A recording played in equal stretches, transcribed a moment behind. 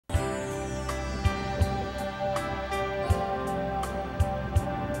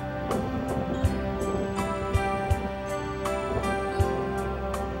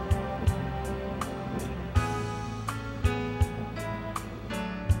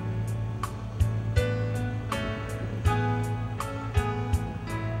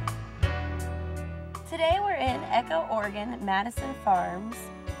Echo, Oregon, Madison Farms,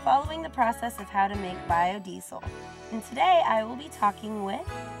 following the process of how to make biodiesel. And today I will be talking with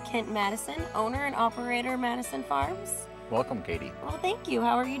Kent Madison, owner and operator Madison Farms. Welcome, Katie. Well, thank you.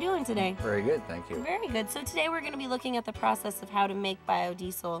 How are you doing today? Very good, thank you. Very good. So today we're going to be looking at the process of how to make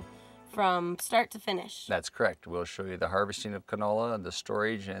biodiesel from start to finish. That's correct. We'll show you the harvesting of canola, the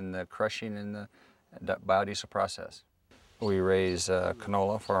storage, and the crushing in the biodiesel process. We raise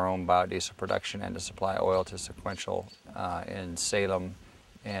canola for our own biodiesel production and to supply oil to SeQuential in Salem,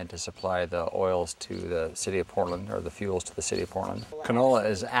 and to supply the oils to the city of Portland, or the fuels to the city of Portland. Canola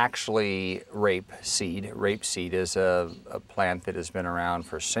is actually rape seed. Rape seed is a plant that has been around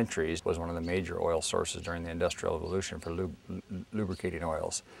for centuries. It was one of the major oil sources during the Industrial Revolution for lubricating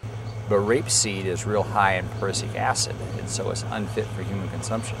oils. But rape seed is real high in prussic acid, and so it's unfit for human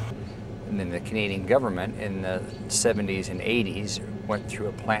consumption. And then the Canadian government in the 70s and 80s went through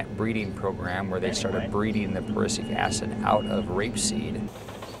a plant breeding program where they started breeding the prussic acid out of rapeseed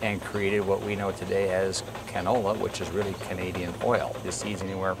and created what we know today as canola, which is really Canadian oil. The seed's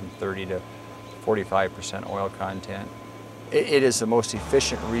anywhere from 30 to 45% oil content. It is the most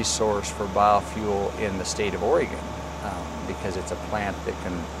efficient resource for biofuel in the state of Oregon because it's a plant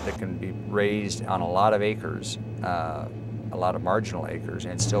that can be raised on a lot of acres, a lot of marginal acres,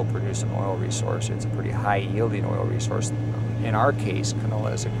 and still produce an oil resource. It's a pretty high yielding oil resource. In our case,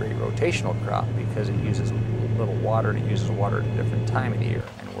 canola is a great rotational crop because it uses little water, and it uses water at a different time of the year.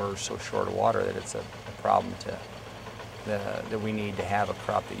 And we're so short of water that it's a problem that we need to have a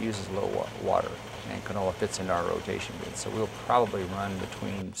crop that uses little water. And canola fits into our rotation bid. So we'll probably run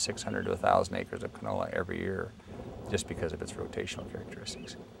between 600 to 1,000 acres of canola every year just because of its rotational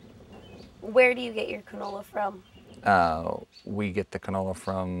characteristics. Where do you get your canola from? We get the canola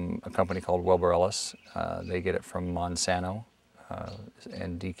from a company called Wilbur Ellis. They get it from Monsanto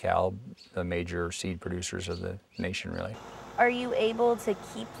and DeKalb, the major seed producers of the nation, really. Are you able to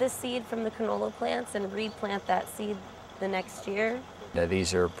keep the seed from the canola plants and replant that seed the next year?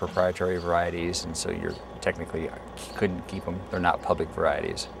 These are proprietary varieties, and so you technically couldn't keep them. They're not public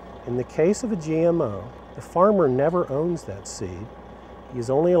varieties. In the case of a GMO, the farmer never owns that seed. He is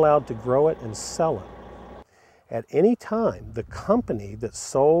only allowed to grow it and sell it. At any time, the company that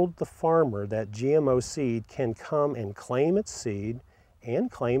sold the farmer that GMO seed can come and claim its seed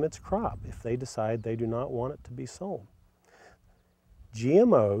and claim its crop if they decide they do not want it to be sold.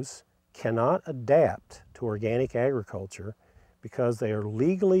 GMOs cannot adapt to organic agriculture because they are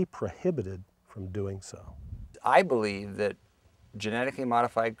legally prohibited from doing so. I believe that genetically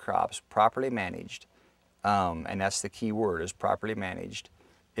modified crops, properly managed, and that's the key word, is properly managed,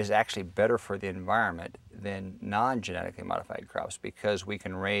 is actually better for the environment than non-genetically modified crops because we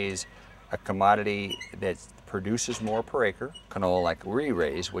can raise a commodity that produces more per acre, canola like we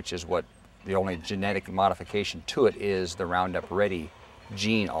raise, which is what the only genetic modification to it is the Roundup Ready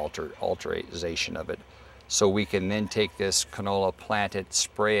gene alteration of it. So we can then take this canola, plant it,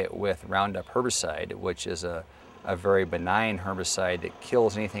 spray it with Roundup herbicide, which is a very benign herbicide that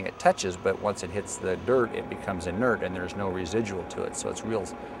kills anything it touches, but once it hits the dirt, it becomes inert and there's no residual to it. So it's real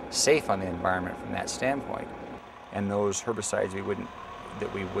safe on the environment from that standpoint. And those herbicides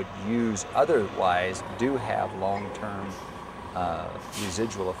that we would use otherwise do have long-term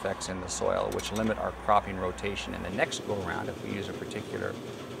residual effects in the soil, which limit our cropping rotation. And the next go-around, if we use a particular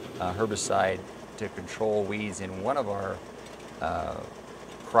herbicide to control weeds in one of our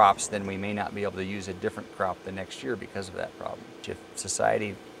crops, then we may not be able to use a different crop the next year because of that problem. If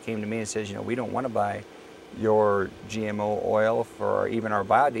society came to me and says, you know, we don't want to buy your GMO oil for even our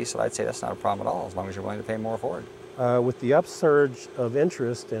biodiesel, I'd say that's not a problem at all, as long as you're willing to pay more for it. With the upsurge of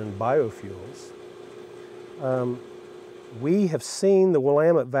interest in biofuels, we have seen the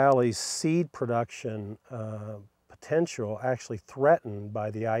Willamette Valley's seed production potential actually threatened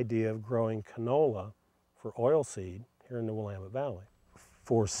by the idea of growing canola for oilseed here in the Willamette Valley.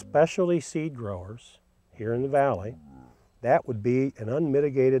 For specialty seed growers here in the valley, that would be an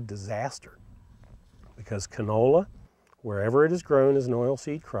unmitigated disaster because canola, wherever it is grown as an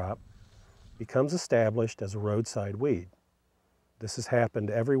oilseed crop, becomes established as a roadside weed. This has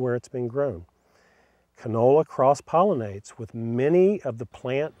happened everywhere it's been grown. Canola cross-pollinates with many of the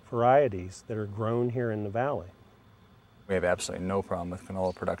plant varieties that are grown here in the valley. We have absolutely no problem with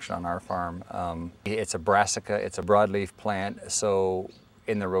canola production on our farm. It's a brassica, it's a broadleaf plant, so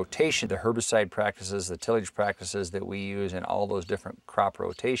in the rotation, the herbicide practices, the tillage practices that we use in all those different crop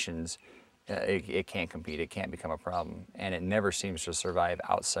rotations, it can't compete, it can't become a problem. And it never seems to survive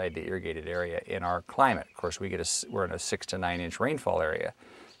outside the irrigated area in our climate. Of course, we're in a 6 to 9 inch rainfall area,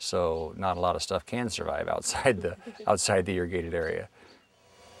 so not a lot of stuff can survive outside the irrigated area.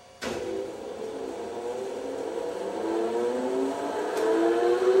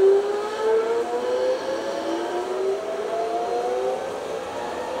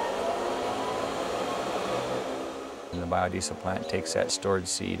 the biodiesel plant takes that stored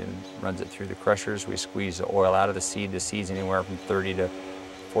seed and runs it through the crushers. We squeeze the oil out of the seed. The seed's anywhere from 30 to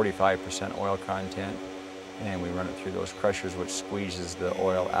 45% oil content, and we run it through those crushers, which squeezes the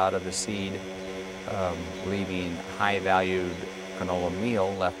oil out of the seed, leaving high-valued canola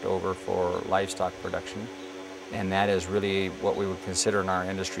meal left over for livestock production. And that is really what we would consider in our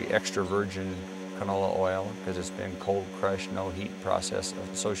industry extra virgin canola oil, because it's been cold crushed, no heat process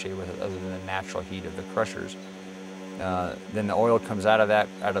associated with it other than the natural heat of the crushers. Then the oil comes out of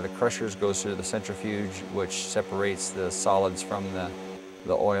the crushers, goes through the centrifuge, which separates the solids from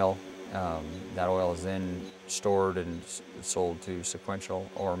the oil. That oil is then stored and sold to SeQuential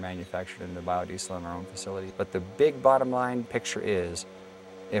or manufactured into biodiesel in our own facility. But the big bottom line picture is,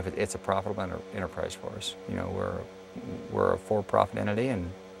 if it's a profitable enterprise for us. You know, we're a for-profit entity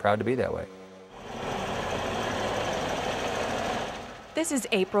and proud to be that way. This is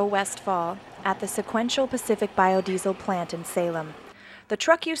April Westfall at the SeQuential Pacific Biodiesel plant in Salem. The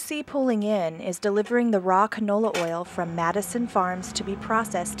truck you see pulling in is delivering the raw canola oil from Madison Farms to be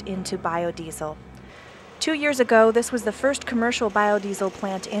processed into biodiesel. 2 years ago, this was the first commercial biodiesel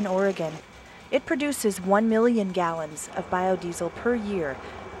plant in Oregon. It produces 1 million gallons of biodiesel per year,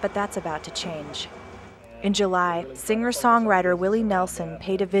 but that's about to change. In July, singer-songwriter Willie Nelson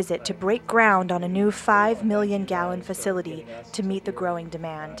paid a visit to break ground on a new 5 million gallon facility to meet the growing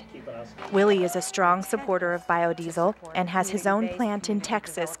demand. Willie is a strong supporter of biodiesel and has his own plant in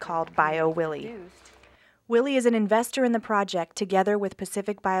Texas called BioWillie. Willie is an investor in the project together with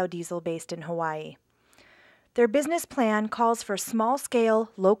Pacific Biodiesel based in Hawaii. Their business plan calls for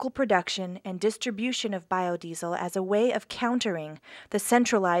small-scale, local production and distribution of biodiesel as a way of countering the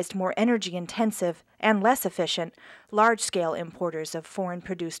centralized, more energy-intensive and less efficient, large-scale importers of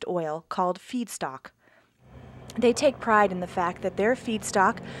foreign-produced oil called feedstock. They take pride in the fact that their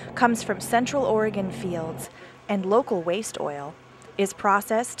feedstock comes from Central Oregon fields, and local waste oil is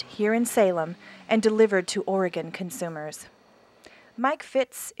processed here in Salem and delivered to Oregon consumers. Mike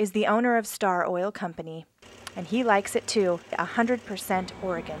Fitz is the owner of Star Oil Company, and he likes it too, 100%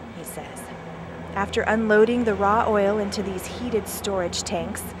 Oregon, he says. After unloading the raw oil into these heated storage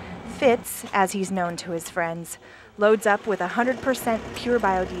tanks, Fitz, as he's known to his friends, loads up with 100% pure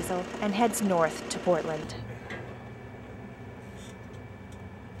biodiesel and heads north to Portland.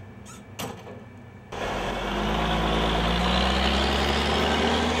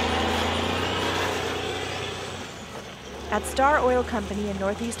 At Star Oil Company in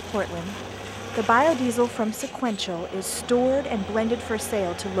Northeast Portland, the biodiesel from SeQuential is stored and blended for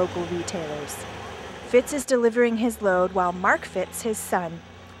sale to local retailers. Fitz is delivering his load while Mark Fitz, his son,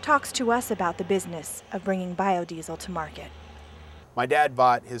 talks to us about the business of bringing biodiesel to market. My dad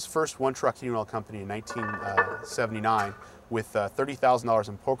bought his first one-truck heating oil company in 1979 with $30,000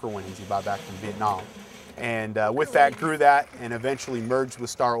 in poker winnings he bought back from Vietnam. And with that, grew that and eventually merged with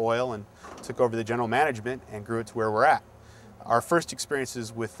Star Oil and took over the general management and grew it to where we're at. Our first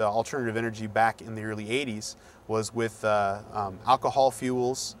experiences with alternative energy back in the early 80s was with alcohol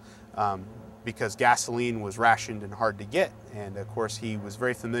fuels, because gasoline was rationed and hard to get. And of course he was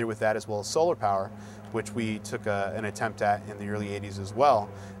very familiar with that, as well as solar power, which we took an attempt at in the early 80s as well,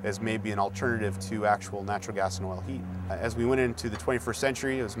 as maybe an alternative to actual natural gas and oil heat. As we went into the 21st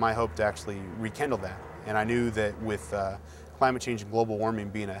century, it was my hope to actually rekindle that. And I knew that with climate change and global warming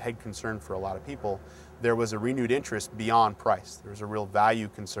being a head concern for a lot of people, there was a renewed interest beyond price. There was a real value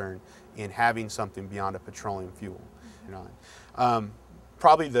concern in having something beyond a petroleum fuel.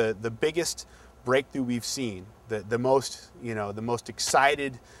 Probably the biggest breakthrough we've seen, the most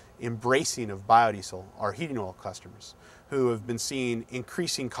excited embracing of biodiesel are heating oil customers who have been seeing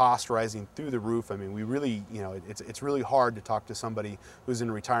increasing costs rising through the roof. I mean, we really, it's really hard to talk to somebody who's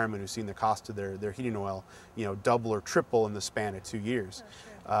in retirement who's seen the cost of their heating oil, double or triple in the span of 2 years.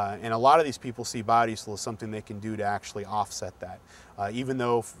 And a lot of these people see biodiesel as something they can do to actually offset that. Even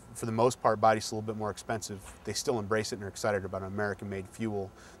though, for the most part, biodiesel is a little bit more expensive, they still embrace it and are excited about an American-made fuel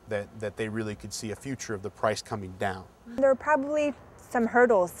that they really could see a future of the price coming down. There are probably some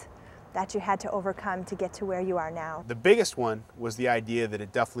hurdles that you had to overcome to get to where you are now. The biggest one was the idea that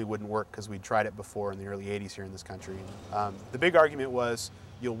it definitely wouldn't work because we'd tried it before in the early 80s here in this country. The big argument was,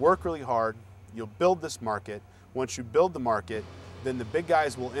 you'll work really hard, you'll build this market. Once you build the market, then the big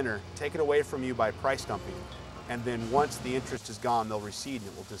guys will enter, take it away from you by price dumping, and then once the interest is gone, they'll recede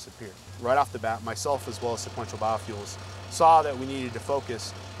and it will disappear. Right off the bat, myself as well as SeQuential Biofuels saw that we needed to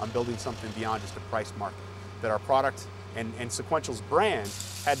focus on building something beyond just a price market, that our product and SeQuential's brand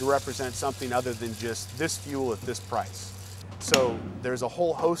had to represent something other than just this fuel at this price. So there's a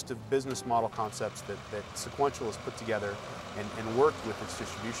whole host of business model concepts that SeQuential has put together and worked with its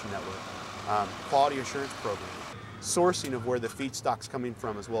distribution network. Quality assurance program. sourcing of where the feedstock's coming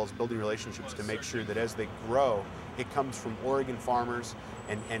from, as well as building relationships to make sure that as they grow, it comes from Oregon farmers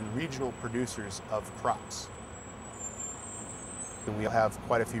and regional producers of crops. And we have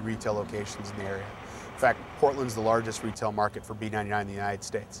quite a few retail locations in the area. In fact, Portland's the largest retail market for B99 in the United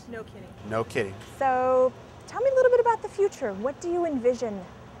States. No kidding. No kidding. So tell me a little bit about the future. What do you envision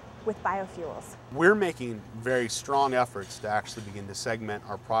with biofuels? We're making very strong efforts to actually begin to segment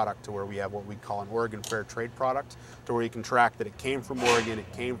our product to where we have what we call an Oregon Fair Trade product, to where you can track that it came from Oregon,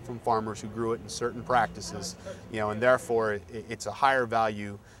 it came from farmers who grew it in certain practices, and therefore it's a higher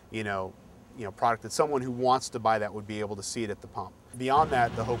value, product that someone who wants to buy that would be able to see it at the pump. Beyond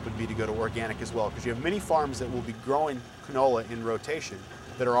that, the hope would be to go to organic as well, because you have many farms that will be growing canola in rotation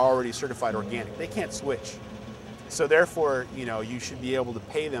that are already certified organic. They can't switch. So therefore, you should be able to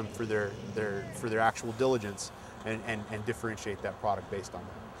pay them for their actual diligence and differentiate that product based on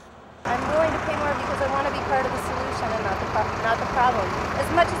that. I'm willing to pay more because I want to be part of the solution and not the problem, as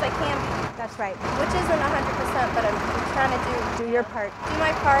much as I can be. That's right. Which isn't 100%, but I'm trying to do your part. Do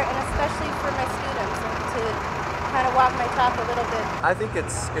my part, and especially for my students, to kind of walk my talk a little bit. I think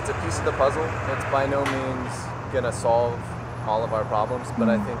it's a piece of the puzzle. It's by no means going to solve all of our problems, but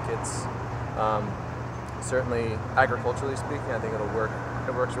I think it's certainly, agriculturally speaking, I think it'll work.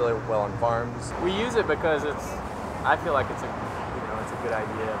 It works really well on farms. We use it because I feel like it's a good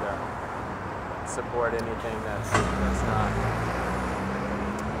idea to support anything that's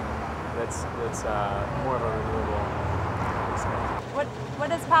more of a renewable. What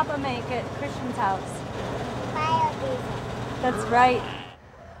does Papa make at Christian's house? Biodiesel. That's right.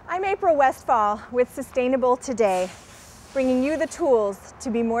 I'm April Westfall with Sustainable Today, bringing you the tools to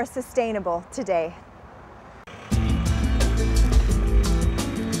be more sustainable today.